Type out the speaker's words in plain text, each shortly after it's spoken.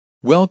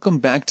Welcome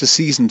back to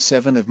Season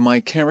 7 of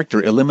My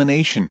Character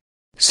Elimination.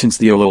 Since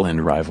the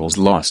Elimination rivals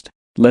lost,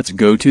 let's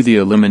go to the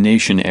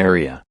elimination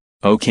area.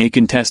 Okay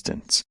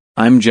contestants,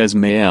 I'm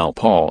Jezmael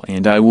Paul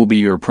and I will be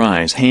your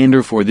prize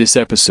hander for this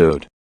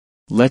episode.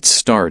 Let's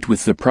start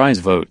with the prize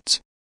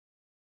votes.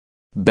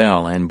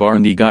 Belle and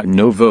Barney got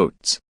no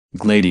votes.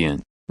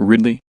 Gladian,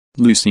 Ridley,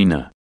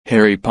 Lucina,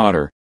 Harry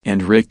Potter,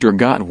 and Richter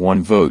got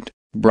 1 vote.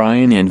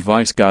 Brian and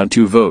Vice got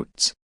 2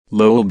 votes.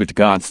 Lolbit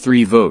got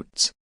 3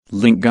 votes.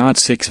 Link got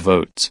 6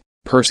 votes.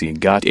 Percy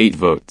got 8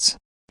 votes.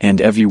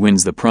 And Evie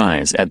wins the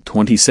prize at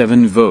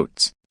 27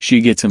 votes. She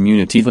gets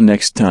immunity the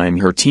next time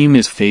her team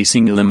is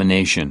facing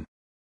elimination.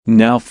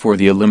 Now for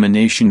the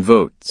elimination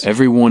votes.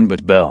 Everyone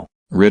but Belle,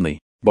 Ridley,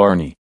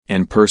 Barney,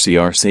 and Percy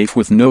are safe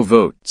with no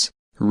votes.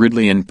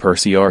 Ridley and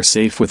Percy are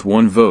safe with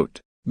 1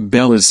 vote.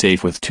 Belle is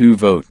safe with 2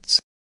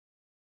 votes.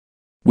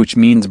 Which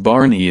means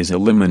Barney is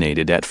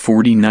eliminated at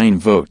 49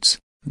 votes.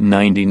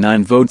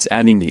 99 votes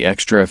adding the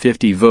extra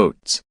 50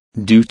 votes,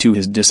 due to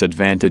his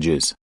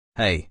disadvantages.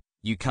 Hey,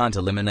 you can't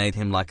eliminate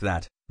him like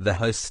that. The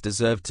hosts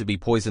deserve to be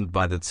poisoned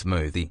by that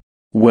smoothie.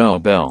 Well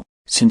Belle,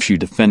 since you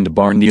defend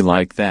Barney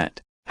like that,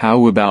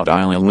 how about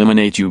I'll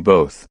eliminate you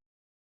both?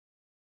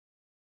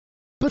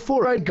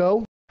 Before I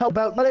go, how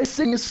about I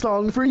sing a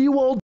song for you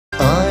all?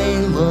 I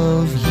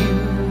love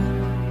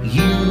you,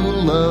 you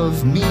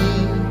love me,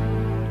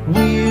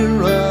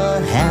 we're a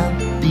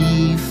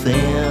happy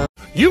family.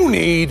 You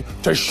need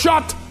to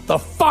shut the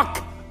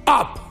fuck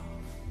up!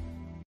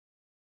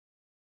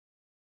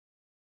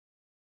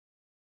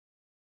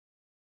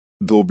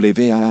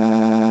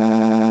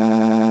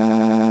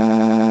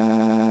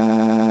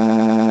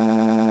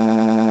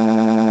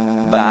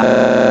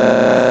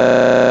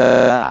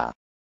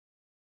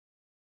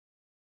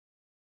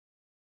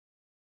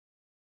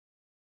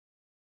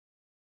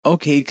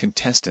 Okay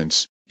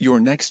contestants, your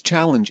next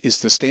challenge is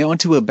to stay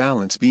onto a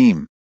balance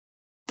beam.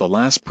 The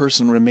last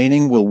person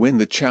remaining will win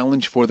the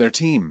challenge for their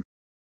team.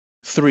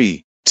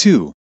 3,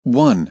 2,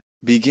 1,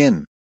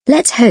 begin.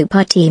 Let's hope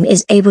our team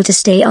is able to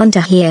stay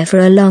onto here for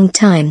a long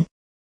time.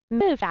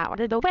 Move out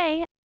of the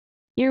way.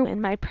 You're in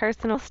my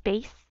personal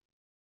space.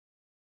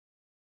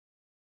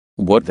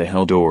 What the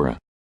hell Dora?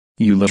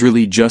 You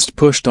literally just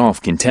pushed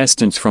off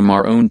contestants from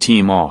our own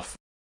team off.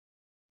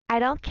 I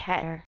don't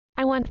care.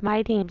 I want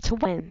my team to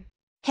win.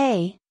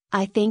 Hey,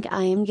 I think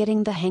I am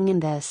getting the hang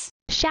in this.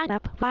 Shut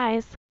up,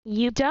 Wise.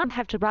 You don't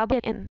have to rub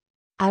it in.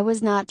 I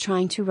was not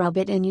trying to rub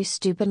it in, you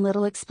stupid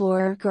little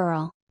explorer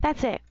girl.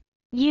 That's it.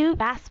 You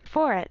asked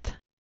for it.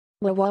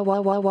 Wah wah wah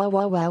wah wah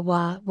wah wah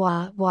wah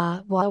wah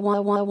wah wah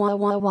wah wah wah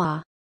wah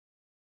wah.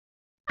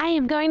 I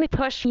am going to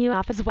push you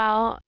off as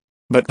well.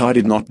 But I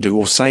did not do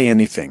or say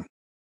anything.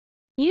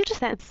 You just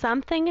said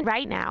something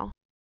right now.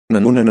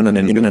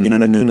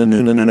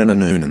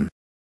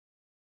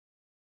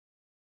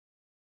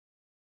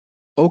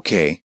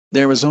 Okay,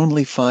 there is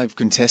only 5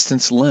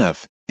 contestants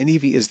left, and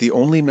Evie is the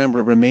only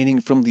member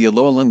remaining from the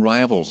Elimination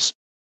rivals.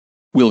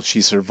 Will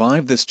she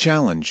survive this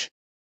challenge?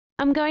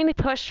 I'm going to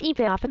push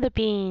Evie off of the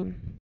beam.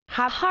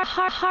 Ha ha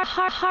ha ha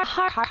ha ha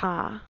ha ha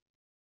ha.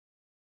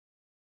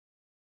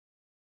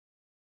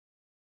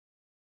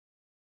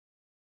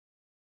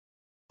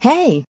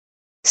 Hey!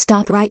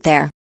 Stop right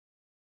there.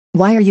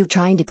 Why are you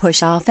trying to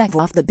push off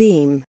the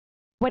beam?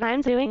 What I'm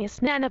doing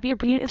is none of your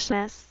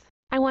brutishness.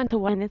 I want to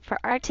win it for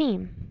our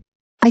team.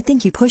 I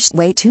think you pushed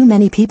way too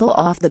many people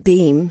off the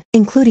beam,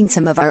 including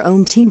some of our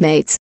own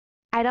teammates.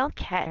 I don't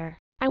care.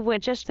 I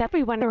would just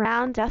everyone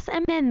around us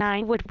and then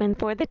I would win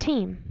for the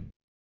team.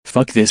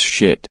 Fuck this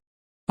shit.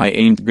 I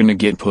ain't gonna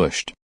get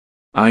pushed.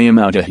 I am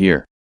outta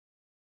here.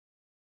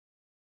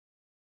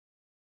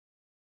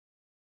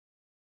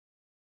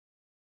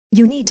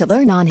 You need to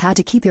learn on how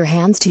to keep your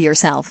hands to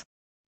yourself.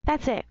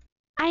 That's it.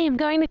 I am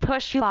going to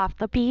push you off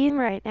the beam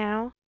right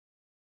now.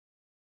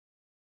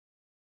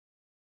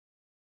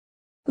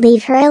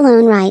 Leave her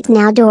alone right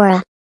now,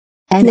 Dora.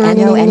 No,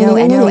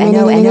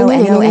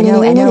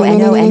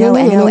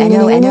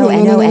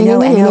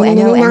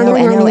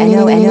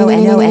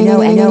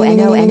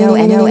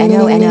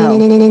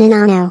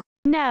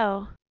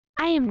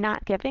 I am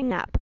not giving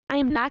up. I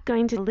am not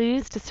going to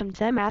lose to some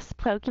dumbass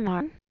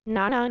Pokemon.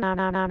 No.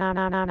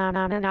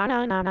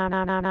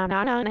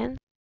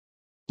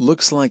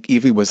 Looks like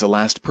Evie was the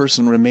last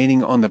person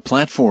remaining on the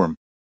platform.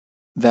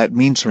 That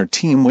means her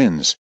team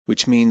wins,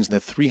 which means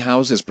the 3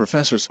 houses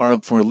professors are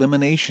up for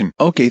elimination.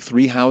 Okay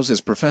 3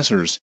 houses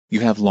professors, you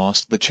have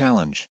lost the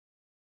challenge.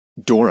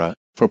 Dora,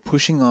 for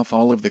pushing off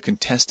all of the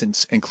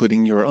contestants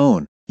including your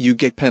own, you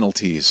get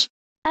penalties.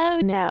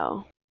 Oh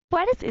no.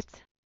 What is it?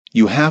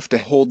 You have to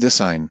hold the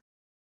sign.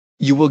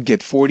 You will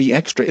get 40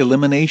 extra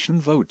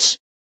elimination votes.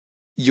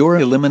 Your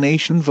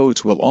elimination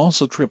votes will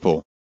also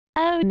triple.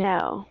 Oh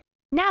no.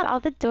 Now all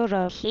the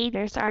Dora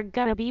haters are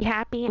gonna be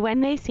happy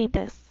when they see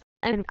this.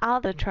 And all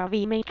the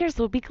trophy makers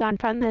will be gone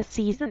from this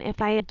season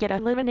if I get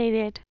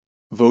eliminated.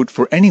 Vote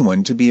for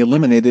anyone to be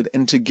eliminated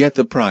and to get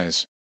the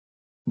prize.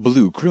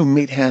 Blue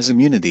crewmate has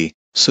immunity,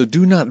 so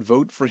do not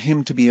vote for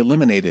him to be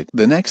eliminated.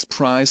 The next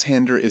prize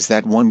hander is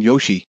that one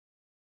Yoshi.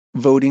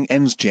 Voting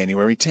ends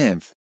January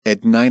 10th.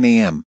 at 9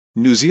 a.m.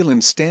 New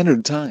Zealand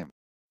Standard Time.